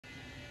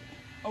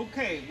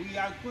Okay, we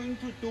are going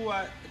to do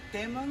a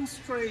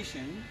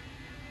demonstration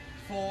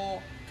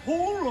for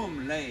tool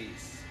room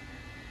lathes.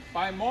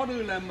 By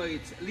model number,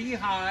 it's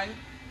Lehigh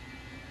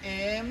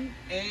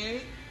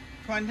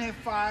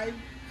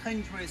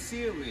MA-2500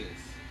 series.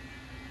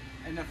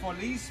 And for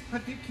this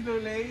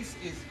particular lathe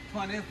is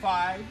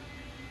 25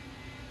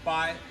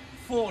 by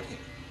 40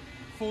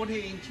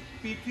 inch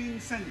between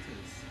centers.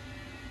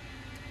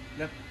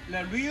 The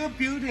real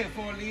beauty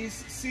for this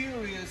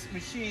series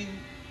machine,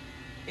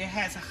 it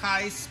has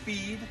high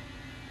speed,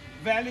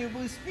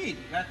 valuable speed.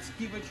 Let's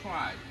give it a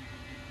try.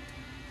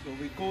 So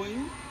we're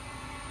going,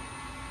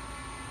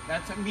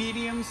 that's a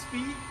medium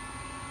speed,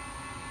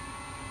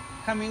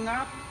 coming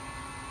up,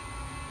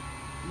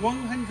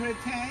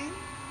 110,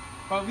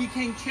 but we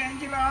can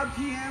change the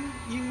RPM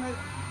in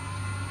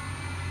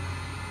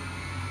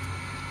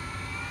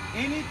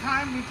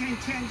anytime we can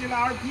change the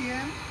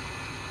RPM.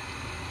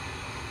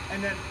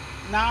 And then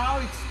now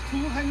it's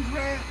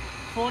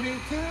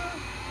 242.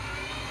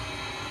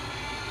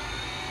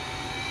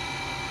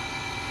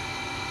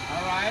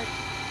 All right,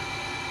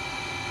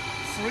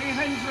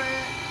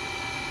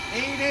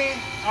 380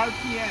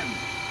 RPM.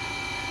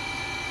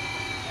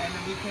 And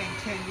we can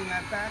change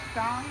that back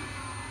down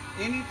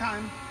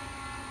anytime.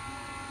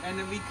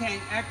 And we can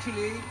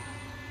actually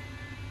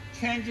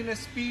change the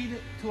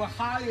speed to a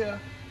higher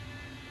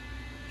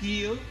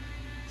gear.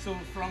 So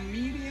from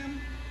medium,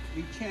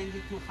 we change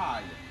it to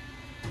higher.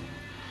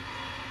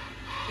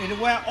 It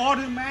will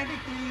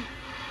automatically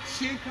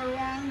shake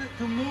around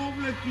to move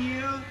the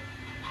gear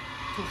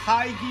to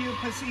high gear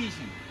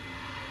position.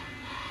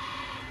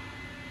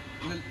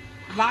 The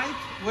light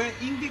will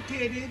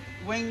indicate it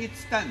when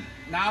it's done.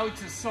 Now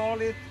it's a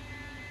solid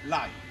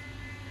light.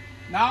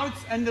 Now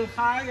it's under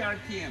high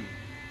RPM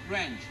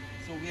range.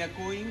 So we are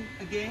going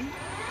again.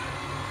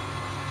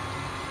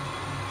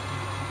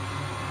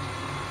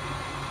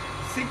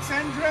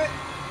 600.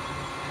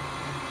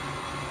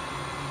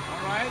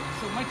 All right,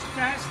 so much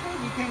faster,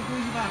 we can go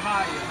even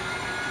higher.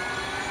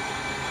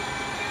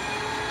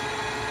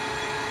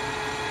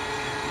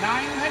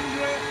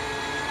 900.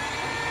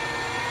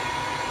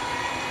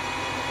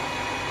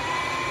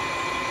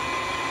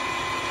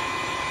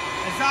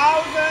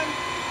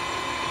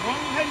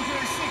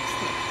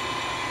 1,160.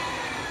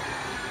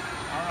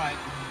 All right,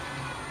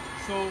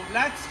 so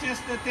that's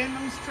just a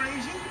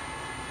demonstration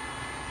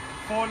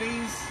for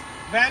these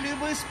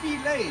valuable speed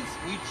lathes,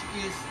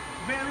 which is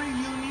very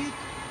unique.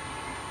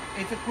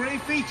 It's a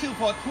great feature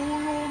for tool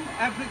room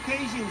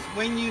applications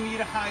when you need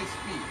a high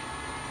speed.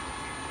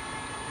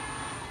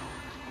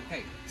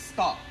 Okay,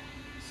 stop.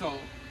 So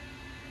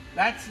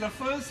that's the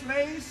first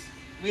lathe.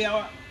 We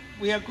are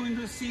going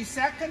to see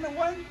second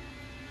one.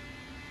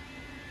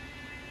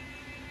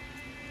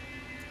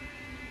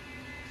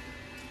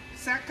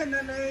 Second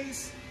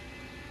lathe,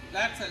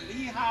 that's a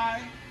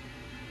Lehigh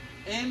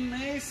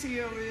MA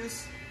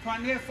series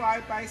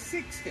 25 by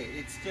 60.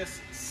 It's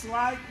just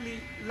slightly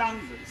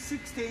longer,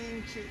 60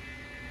 inches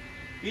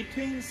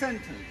between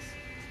centers.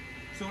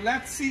 So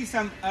let's see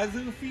some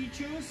other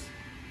features.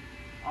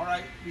 All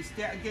right, we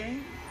start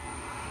again.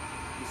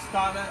 We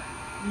start at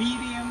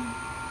medium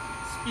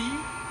speed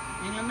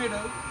in the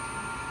middle,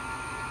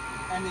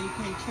 and then you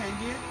can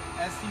change it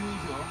as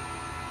usual.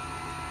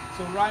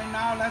 So right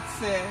now, let's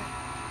say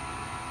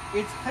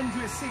it's 160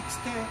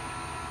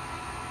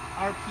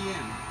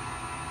 RPM.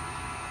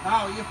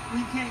 Now, if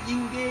we can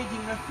engage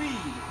in the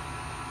feed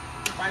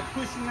by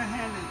pushing the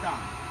handle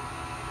down,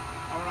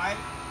 all right?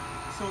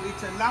 So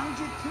it's a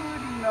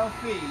longitudinal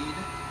feed,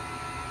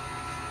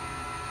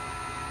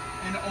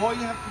 and all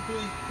you have to do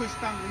is push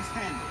down this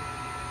handle.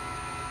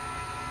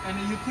 And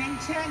you can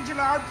change the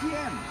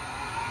RPM,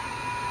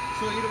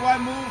 so it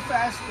will move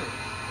faster.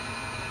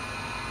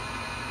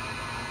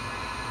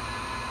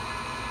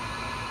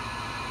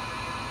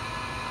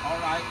 All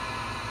right.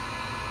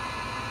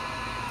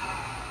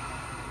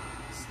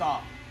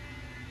 Stop.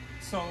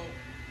 So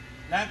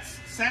that's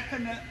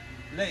second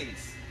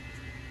lathe.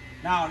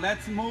 Now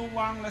let's move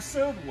on the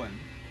third one.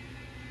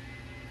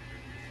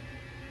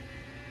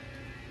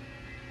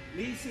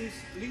 This is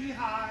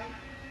Lehigh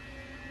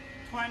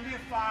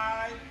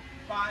 25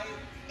 by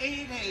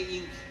 80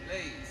 inch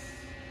lathe.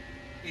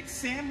 It's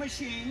same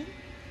machine,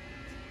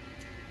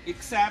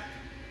 except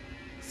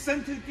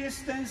center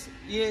distance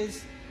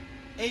is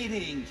 80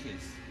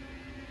 inches.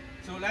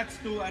 So let's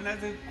do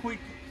another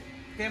quick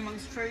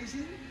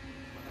demonstration.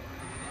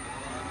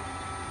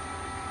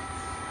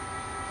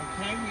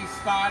 Okay, we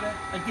started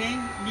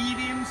again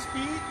medium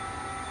speed,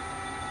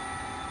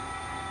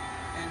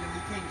 and we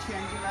can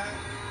change that,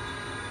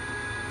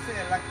 say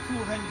like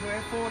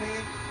 240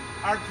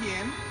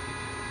 RPM,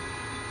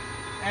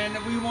 and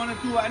we want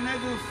to do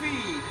another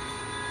feed,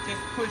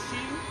 just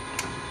pushing.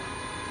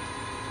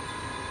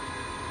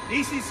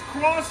 This is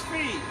cross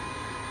feed.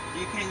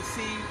 You can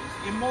see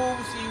it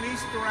moves in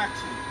this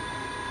direction.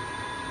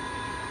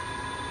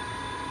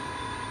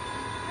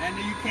 And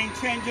you can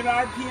change the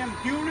RPM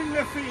during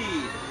the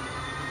feed.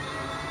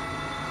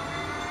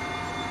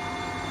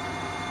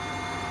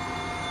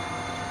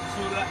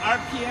 So the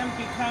RPM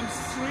becomes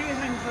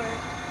 300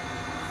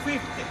 50.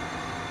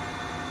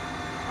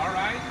 All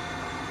right?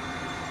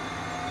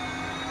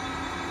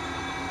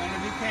 And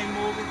we can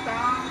move it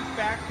down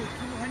back to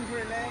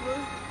 200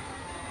 level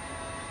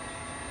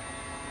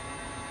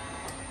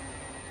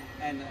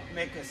and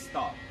make a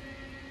stop.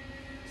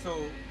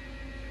 So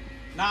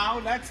now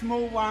let's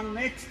move on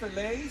next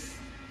lathe.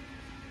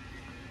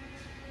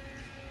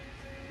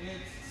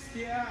 It's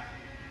still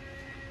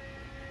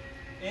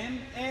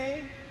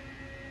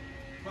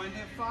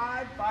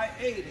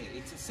MA-2500.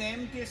 It's the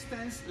same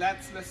distance.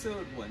 That's the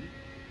third one.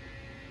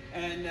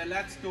 And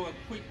let's do a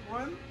quick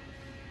run.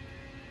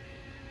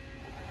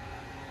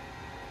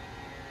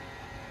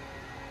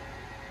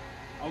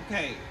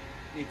 Okay,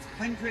 it's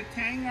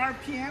 110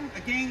 RPM.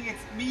 Again,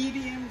 it's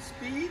medium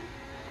speed.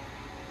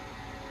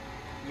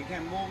 You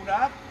can move it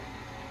up,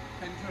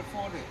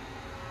 140,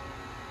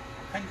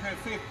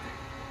 150.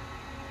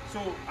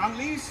 So on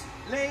this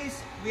lathe,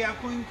 we are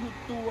going to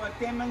do a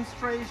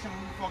demonstration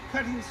for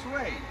cutting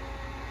thread.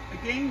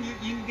 Again, you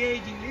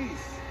engage in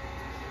this.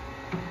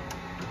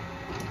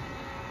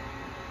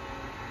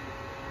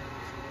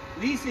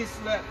 This is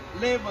the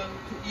level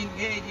to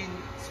engage in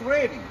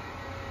threading.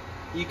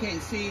 You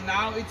can see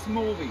now it's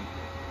moving.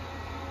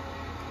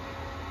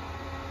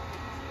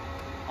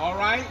 All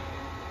right,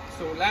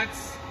 so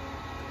let's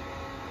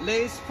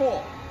lathe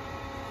 4.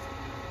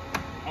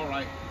 All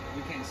right,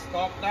 we can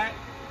stop that.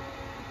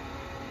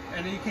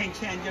 And you can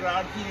change your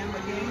RPM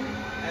again,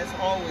 as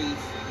always.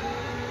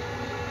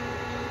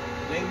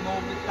 Then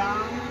move it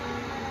down.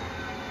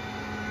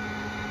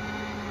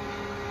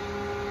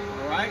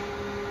 All right.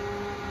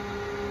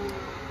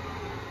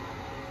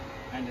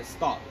 And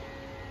stop.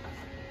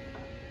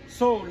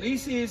 So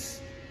this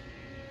is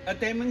a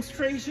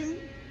demonstration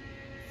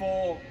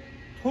for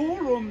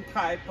two-room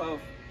type of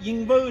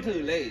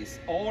inverter lathe.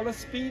 All the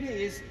speed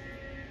is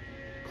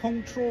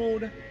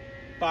controlled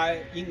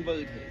by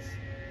inverters.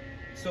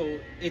 So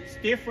it's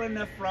different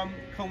from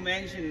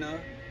conventional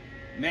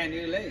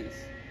manual lathe.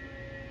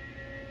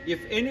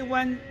 If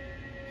anyone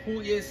who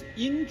is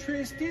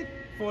interested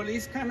for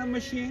these kind of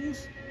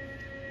machines,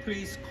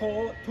 please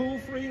call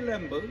toll-free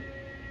number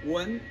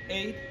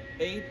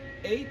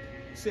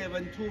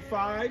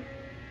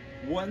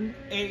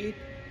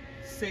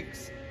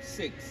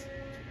 1-888-725-1866.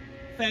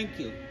 Thank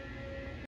you.